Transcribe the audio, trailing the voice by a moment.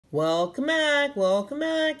Welcome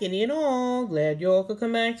back, any and all. Glad you all could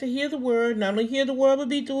come back to hear the word. Not only hear the word, but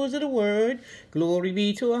be doers of the word. Glory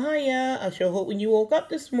be to a higher. I sure hope when you woke up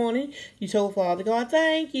this morning, you told Father God,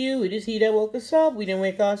 thank you. It is He that woke us up. We didn't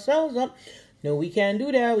wake ourselves up. No, we can't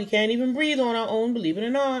do that. We can't even breathe on our own, believe it or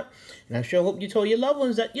not. And I sure hope you told your loved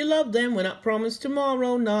ones that you love them. We're not promised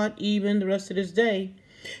tomorrow, not even the rest of this day.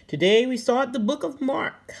 Today we start the book of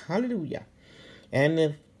Mark. Hallelujah. And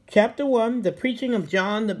the Chapter 1, the preaching of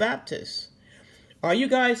John the Baptist. Are you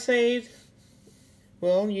guys saved?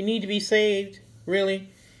 Well, you need to be saved, really.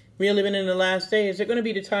 We're living in the last days. There's going to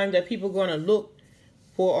be the time that people are going to look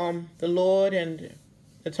for the Lord, and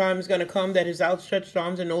the time is going to come that His outstretched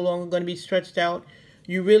arms are no longer going to be stretched out.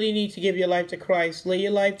 You really need to give your life to Christ. Lay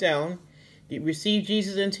your life down. Receive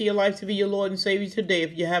Jesus into your life to be your Lord and Savior today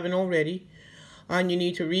if you haven't already. And you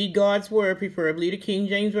need to read God's Word, preferably the King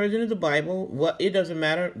James Version of the Bible. It doesn't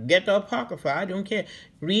matter. Get the Apocrypha. I don't care.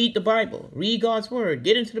 Read the Bible. Read God's Word.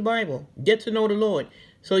 Get into the Bible. Get to know the Lord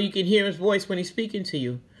so you can hear His voice when He's speaking to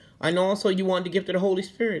you. And also you want the gift of the Holy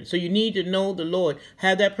Spirit. So you need to know the Lord.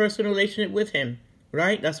 Have that personal relationship with Him.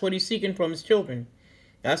 Right? That's what He's seeking from His children.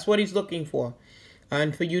 That's what He's looking for.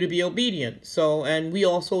 And for you to be obedient. And we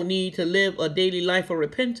also need to live a daily life of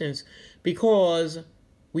repentance, because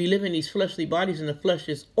we live in these fleshly bodies, and the flesh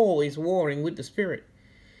is always warring with the Spirit.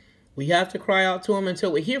 We have to cry out to Him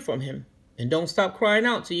until we hear from Him. And don't stop crying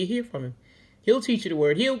out till you hear from Him. He'll teach you the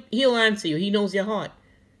word. He'll answer you. He knows your heart.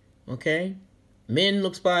 Okay? Men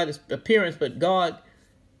looks by the appearance, but God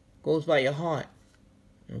goes by your heart.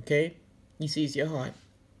 Okay? He sees your heart.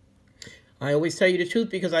 I always tell you the truth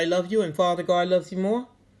because I love you and Father God loves you more.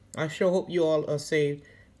 I sure hope you all are saved.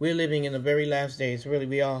 We're living in the very last days. Really,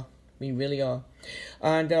 we are. We really are.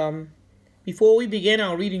 And before we begin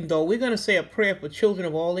our reading, though, we're going to say a prayer for children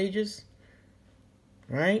of all ages.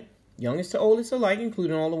 Right? Youngest to oldest alike,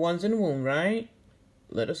 including all the ones in the womb, right?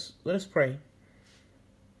 Let us pray.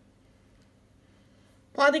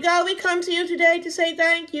 Father God, we come to you today to say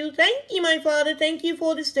thank you. Thank you, my Father. Thank you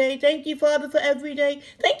for this day. Thank you, Father, for every day.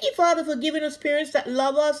 Thank you, Father, for giving us parents that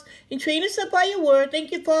love us and train us up by your word.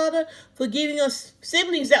 Thank you, Father, for giving us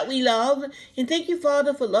siblings that we love. And thank you,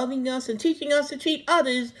 Father, for loving us and teaching us to treat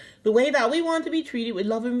others the way that we want to be treated, with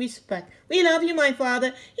love and respect. We love you, my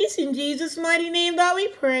Father. It's in Jesus' mighty name that we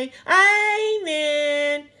pray.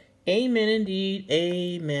 Amen. Amen indeed.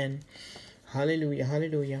 Amen. Hallelujah.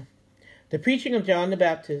 Hallelujah. The preaching of John the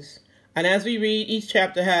Baptist. And as we read, each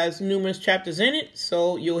chapter has numerous chapters in it,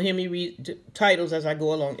 so you'll hear me read titles as I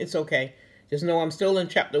go along. It's okay. Just know I'm still in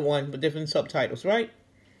chapter 1 with different subtitles, right?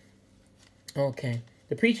 Okay.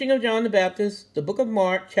 The preaching of John the Baptist, the book of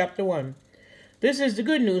Mark, chapter 1. This is the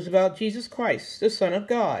good news about Jesus Christ, the Son of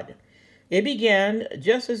God. It began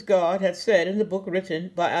just as God had said in the book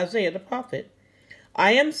written by Isaiah the prophet.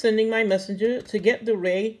 I am sending my messenger to get the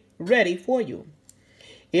way ready for you.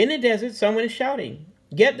 In the desert, someone is shouting,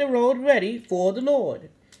 get the road ready for the Lord.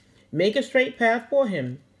 Make a straight path for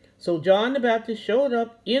Him. So John the Baptist showed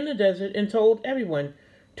up in the desert and told everyone,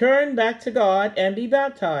 turn back to God and be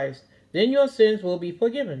baptized. Then your sins will be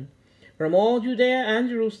forgiven. From all Judea and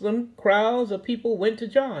Jerusalem, crowds of people went to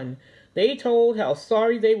John. They told how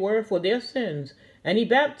sorry they were for their sins, and he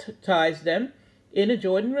baptized them in the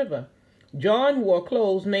Jordan River. John wore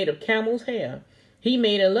clothes made of camel's hair. He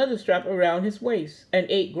made a leather strap around his waist and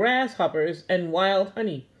ate grasshoppers and wild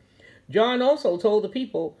honey. John also told the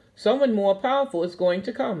people, someone more powerful is going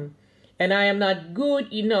to come, and I am not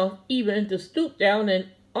good enough even to stoop down and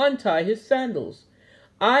untie his sandals.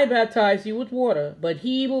 I baptize you with water, but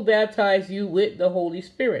he will baptize you with the Holy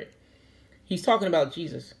Spirit. He's talking about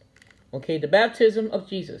Jesus. Okay, the baptism of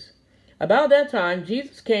Jesus. About that time,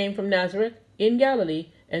 Jesus came from Nazareth in Galilee,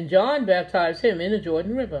 and John baptized him in the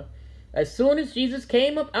Jordan River. As soon as Jesus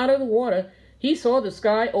came up out of the water, he saw the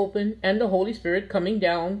sky open and the Holy Spirit coming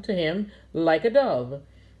down to him like a dove.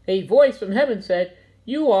 A voice from heaven said,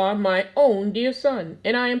 you are my own dear Son,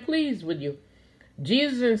 and I am pleased with you.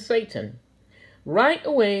 Jesus and Satan. Right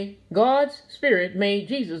away, God's Spirit made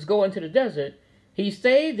Jesus go into the desert. He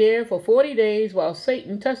stayed there for 40 days while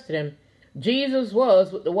Satan tested him. Jesus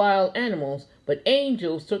was with the wild animals, but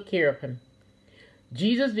angels took care of him.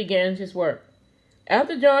 Jesus began his work.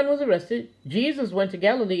 After John was arrested, Jesus went to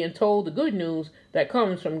Galilee and told the good news that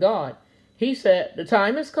comes from God. He said, the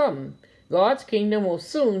time has come. God's kingdom will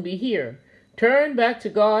soon be here. Turn back to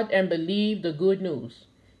God and believe the good news.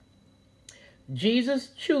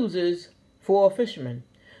 Jesus chooses 4 fishermen.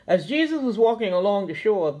 As Jesus was walking along the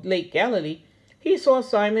shore of Lake Galilee, he saw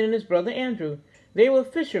Simon and his brother Andrew. They were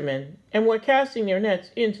fishermen and were casting their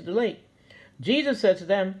nets into the lake. Jesus said to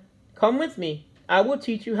them, come with me. I will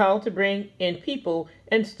teach you how to bring in people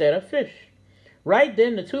instead of fish. Right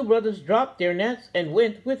then the two brothers dropped their nets and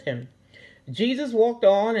went with him. Jesus walked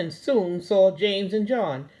on and soon saw James and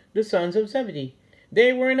John, the sons of Zebedee.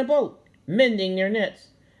 They were in a boat, mending their nets.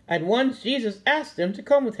 At once Jesus asked them to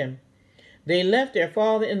come with him. They left their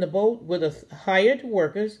father in the boat with the hired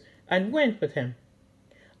workers and went with him.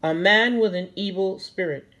 A man with an evil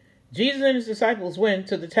spirit. Jesus and his disciples went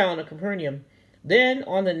to the town of Capernaum. Then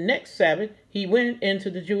on the next Sabbath he went into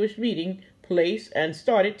the Jewish meeting place and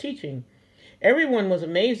started teaching. Everyone was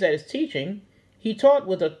amazed at his teaching. He taught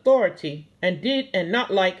with authority and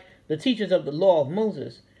not like the teachers of the law of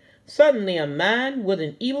Moses. Suddenly a man with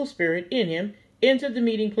an evil spirit in him entered the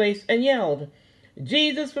meeting place and yelled,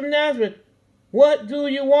 "Jesus from Nazareth, what do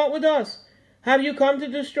you want with us? Have you come to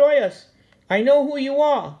destroy us? I know who you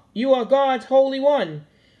are. You are God's Holy One."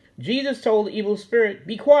 Jesus told the evil spirit,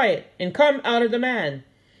 "Be quiet and come out of the man."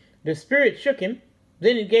 The spirit shook him.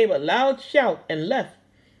 Then it gave a loud shout and left.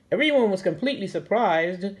 Everyone was completely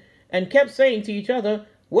surprised and kept saying to each other,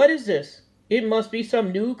 "What is this? It must be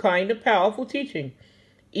some new kind of powerful teaching.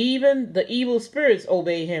 Even the evil spirits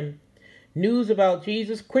obey him." News about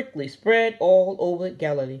Jesus quickly spread all over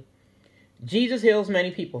Galilee. Jesus heals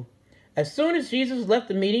many people. As soon as Jesus left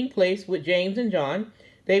the meeting place with James and John,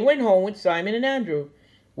 they went home with Simon and Andrew.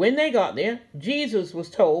 When they got there, Jesus was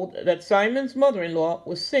told that Simon's mother-in-law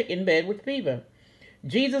was sick in bed with fever.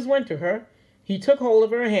 Jesus went to her. He took hold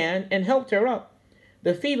of her hand and helped her up.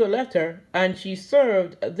 The fever left her, and she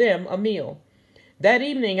served them a meal. That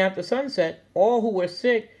evening after sunset, all who were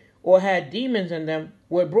sick or had demons in them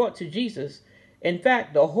were brought to Jesus. In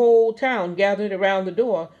fact, the whole town gathered around the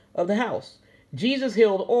door of the house. Jesus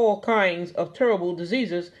healed all kinds of terrible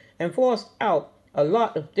diseases and forced out a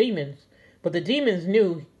lot of demons. But the demons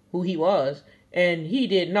knew who he was, and he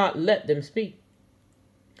did not let them speak.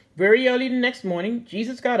 Very early the next morning,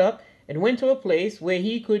 Jesus got up and went to a place where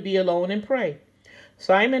he could be alone and pray.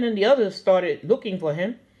 Simon and the others started looking for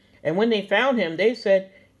him, and when they found him, they said,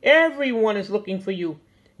 "Everyone is looking for you."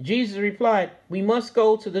 Jesus replied, "We must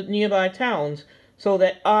go to the nearby towns so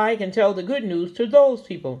that I can tell the good news to those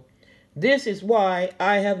people. This is why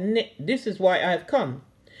I have come."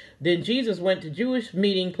 Then Jesus went to Jewish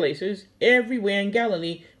meeting places everywhere in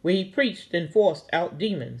Galilee where he preached and forced out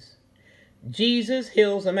demons. Jesus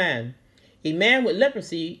heals a man. A man with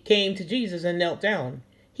leprosy came to Jesus and knelt down.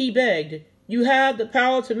 He begged, "You have the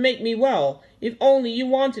power to make me well, if only you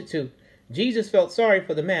wanted to." Jesus felt sorry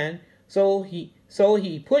for the man, so he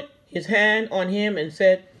put his hand on him and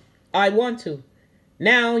said, "I want to.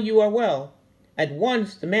 Now you are well." At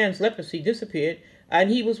once the man's leprosy disappeared, and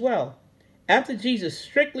he was well. After Jesus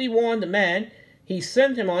strictly warned the man, he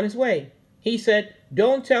sent him on his way. He said,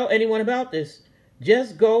 "Don't tell anyone about this.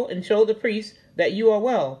 Just go and show the priest that you are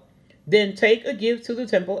well. Then take a gift to the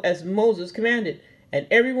temple as Moses commanded, and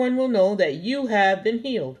everyone will know that you have been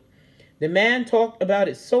healed." The man talked about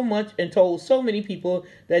it so much and told so many people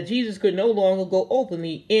that Jesus could no longer go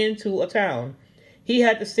openly into a town. He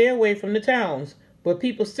had to stay away from the towns, but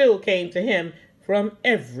people still came to him from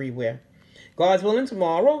everywhere. God's willing,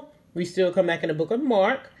 tomorrow we still come back in the book of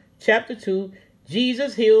Mark, chapter 2.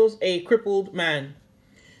 Jesus heals a crippled man.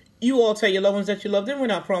 You all tell your loved ones that you love them. We're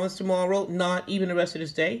not promised tomorrow, not even the rest of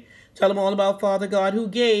this day. Tell them all about Father God, who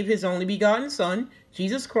gave his only begotten Son,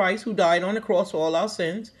 Jesus Christ, who died on the cross for all our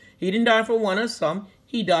sins. He didn't die for one or some.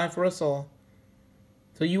 He died for us all.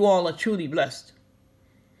 So you all are truly blessed.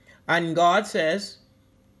 And God says,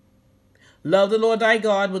 love the Lord thy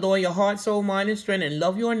God with all your heart, soul, mind, and strength, and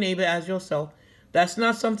love your neighbor as yourself. That's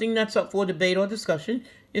not something that's up for debate or discussion.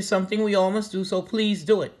 It's something we all must do, so please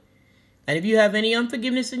do it. And if you have any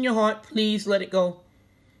unforgiveness in your heart, please let it go.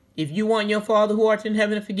 If you want your Father who art in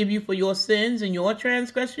heaven to forgive you for your sins and your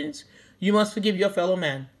transgressions, you must forgive your fellow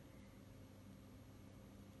man.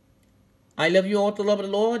 I love you all with the love of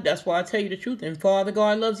the Lord. That's why I tell you the truth. And Father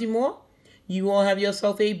God loves you more. You all have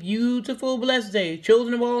yourself a beautiful, blessed day.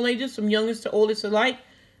 Children of all ages, from youngest to oldest alike.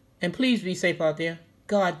 And please be safe out there.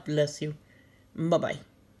 God bless you. Bye-bye.